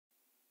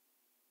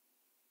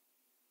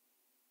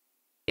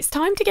It's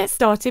time to get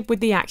started with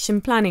the action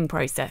planning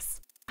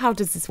process. How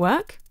does this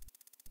work?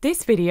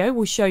 This video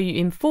will show you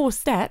in 4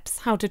 steps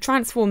how to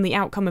transform the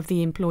outcome of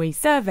the employee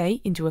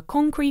survey into a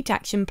concrete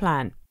action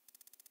plan.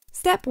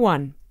 Step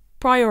 1.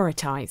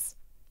 Prioritise.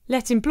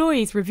 Let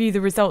employees review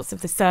the results of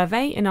the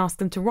survey and ask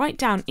them to write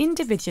down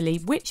individually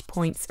which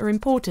points are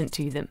important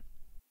to them.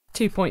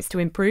 2 points to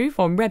improve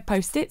on red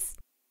post-its,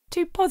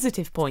 2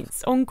 positive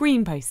points on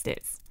green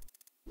post-its.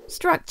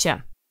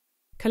 Structure.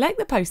 Collect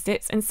the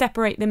post-its and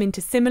separate them into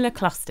similar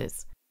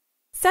clusters.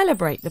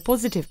 Celebrate the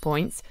positive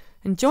points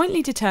and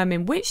jointly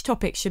determine which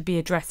topics should be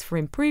addressed for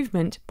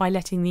improvement by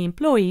letting the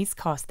employees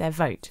cast their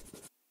vote.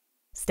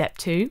 Step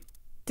 2.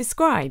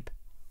 Describe.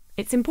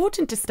 It's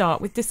important to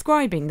start with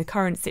describing the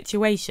current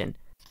situation.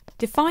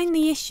 Define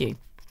the issue.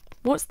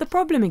 What's the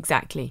problem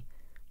exactly?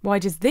 Why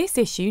does this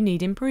issue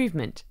need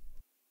improvement?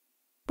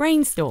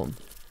 Brainstorm.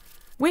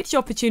 Which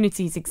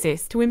opportunities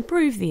exist to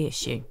improve the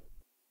issue?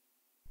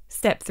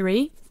 Step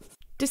 3.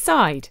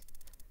 Decide.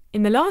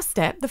 In the last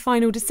step, the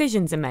final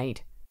decisions are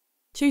made.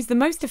 Choose the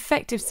most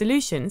effective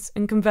solutions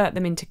and convert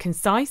them into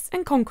concise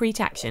and concrete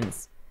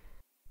actions.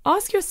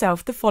 Ask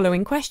yourself the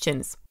following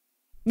questions.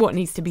 What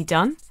needs to be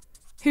done?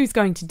 Who's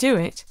going to do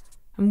it?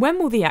 And when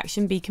will the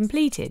action be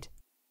completed?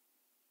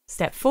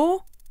 Step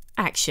 4.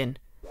 Action.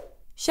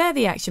 Share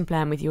the action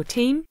plan with your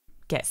team,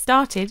 get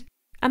started,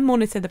 and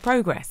monitor the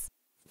progress.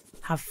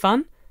 Have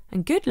fun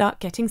and good luck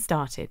getting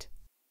started.